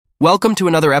Welcome to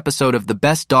another episode of the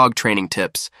Best Dog Training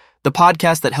Tips, the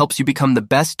podcast that helps you become the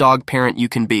best dog parent you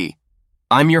can be.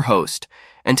 I'm your host,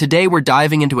 and today we're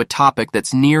diving into a topic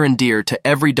that's near and dear to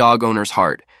every dog owner's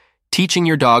heart, teaching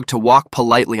your dog to walk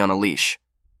politely on a leash.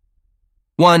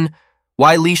 1.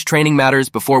 Why leash training matters.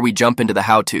 Before we jump into the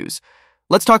how-tos,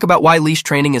 let's talk about why leash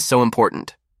training is so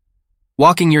important.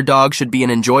 Walking your dog should be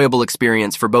an enjoyable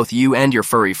experience for both you and your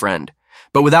furry friend.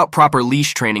 But without proper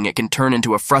leash training, it can turn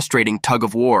into a frustrating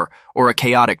tug-of-war or a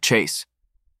chaotic chase.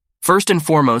 First and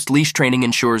foremost, leash training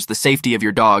ensures the safety of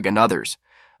your dog and others.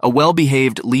 A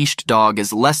well-behaved, leashed dog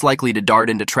is less likely to dart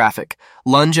into traffic,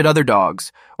 lunge at other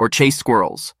dogs, or chase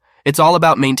squirrels. It's all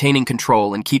about maintaining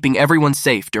control and keeping everyone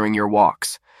safe during your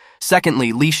walks.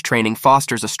 Secondly, leash training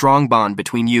fosters a strong bond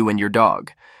between you and your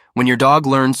dog. When your dog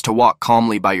learns to walk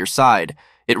calmly by your side,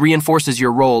 it reinforces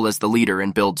your role as the leader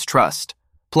and builds trust.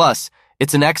 Plus,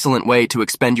 it's an excellent way to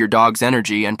expend your dog's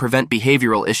energy and prevent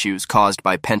behavioral issues caused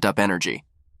by pent-up energy.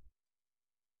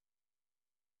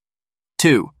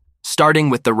 2.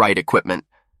 Starting with the right equipment.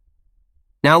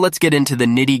 Now let's get into the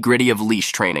nitty-gritty of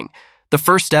leash training. The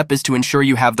first step is to ensure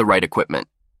you have the right equipment.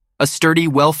 A sturdy,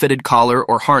 well-fitted collar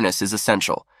or harness is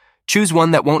essential. Choose one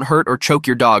that won't hurt or choke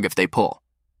your dog if they pull.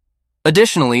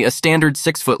 Additionally, a standard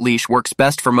 6-foot leash works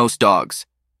best for most dogs.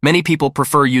 Many people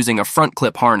prefer using a front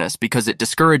clip harness because it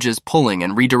discourages pulling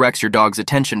and redirects your dog's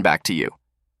attention back to you.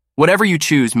 Whatever you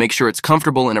choose, make sure it's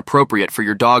comfortable and appropriate for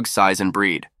your dog's size and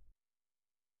breed.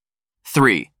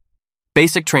 3.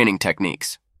 Basic training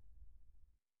techniques.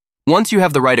 Once you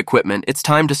have the right equipment, it's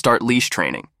time to start leash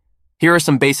training. Here are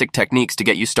some basic techniques to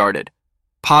get you started.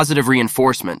 Positive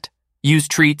reinforcement. Use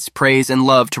treats, praise, and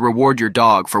love to reward your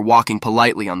dog for walking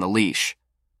politely on the leash.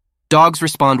 Dogs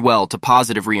respond well to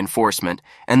positive reinforcement,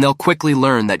 and they'll quickly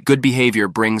learn that good behavior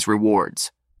brings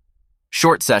rewards.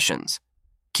 Short sessions.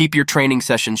 Keep your training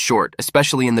sessions short,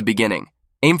 especially in the beginning.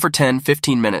 Aim for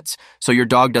 10-15 minutes so your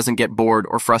dog doesn't get bored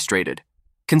or frustrated.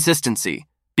 Consistency.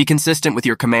 Be consistent with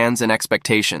your commands and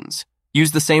expectations.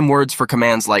 Use the same words for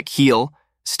commands like heel,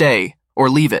 stay, or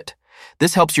leave it.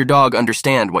 This helps your dog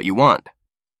understand what you want.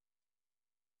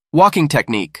 Walking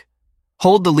technique.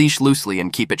 Hold the leash loosely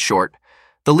and keep it short.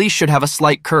 The leash should have a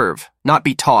slight curve, not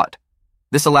be taut.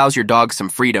 This allows your dog some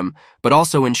freedom, but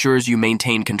also ensures you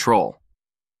maintain control.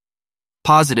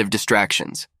 Positive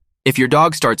distractions. If your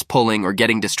dog starts pulling or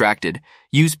getting distracted,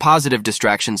 use positive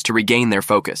distractions to regain their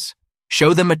focus.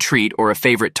 Show them a treat or a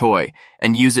favorite toy,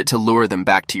 and use it to lure them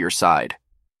back to your side.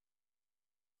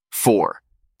 4.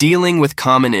 Dealing with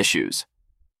common issues.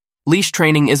 Leash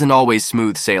training isn't always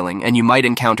smooth sailing, and you might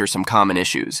encounter some common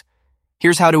issues.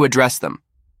 Here's how to address them.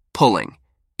 Pulling.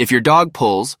 If your dog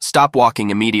pulls, stop walking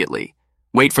immediately.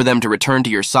 Wait for them to return to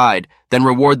your side, then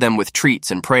reward them with treats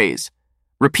and praise.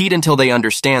 Repeat until they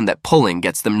understand that pulling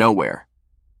gets them nowhere.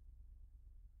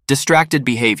 Distracted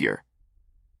behavior.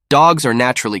 Dogs are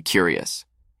naturally curious.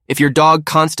 If your dog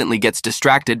constantly gets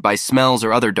distracted by smells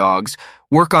or other dogs,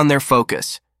 work on their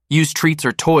focus. Use treats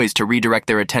or toys to redirect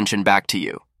their attention back to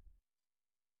you.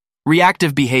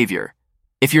 Reactive behavior.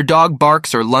 If your dog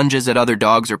barks or lunges at other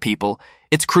dogs or people,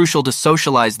 it's crucial to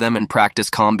socialize them and practice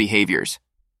calm behaviors.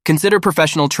 Consider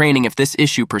professional training if this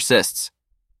issue persists.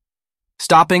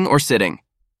 Stopping or sitting.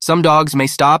 Some dogs may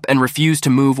stop and refuse to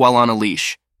move while on a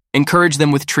leash. Encourage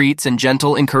them with treats and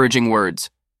gentle, encouraging words.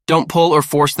 Don't pull or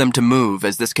force them to move,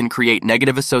 as this can create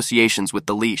negative associations with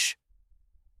the leash.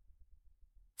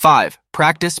 5.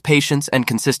 Practice, patience, and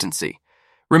consistency.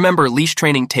 Remember, leash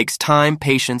training takes time,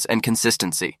 patience, and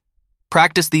consistency.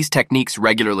 Practice these techniques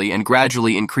regularly and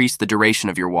gradually increase the duration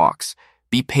of your walks.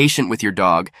 Be patient with your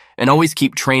dog, and always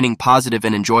keep training positive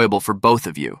and enjoyable for both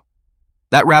of you.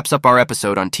 That wraps up our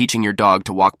episode on teaching your dog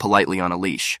to walk politely on a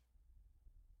leash.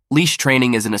 Leash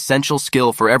training is an essential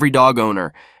skill for every dog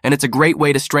owner, and it's a great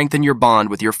way to strengthen your bond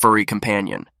with your furry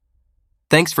companion.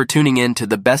 Thanks for tuning in to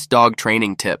the Best Dog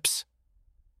Training Tips.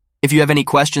 If you have any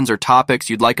questions or topics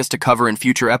you'd like us to cover in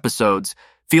future episodes,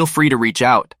 feel free to reach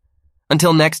out.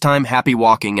 Until next time, happy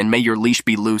walking, and may your leash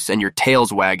be loose and your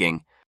tails wagging.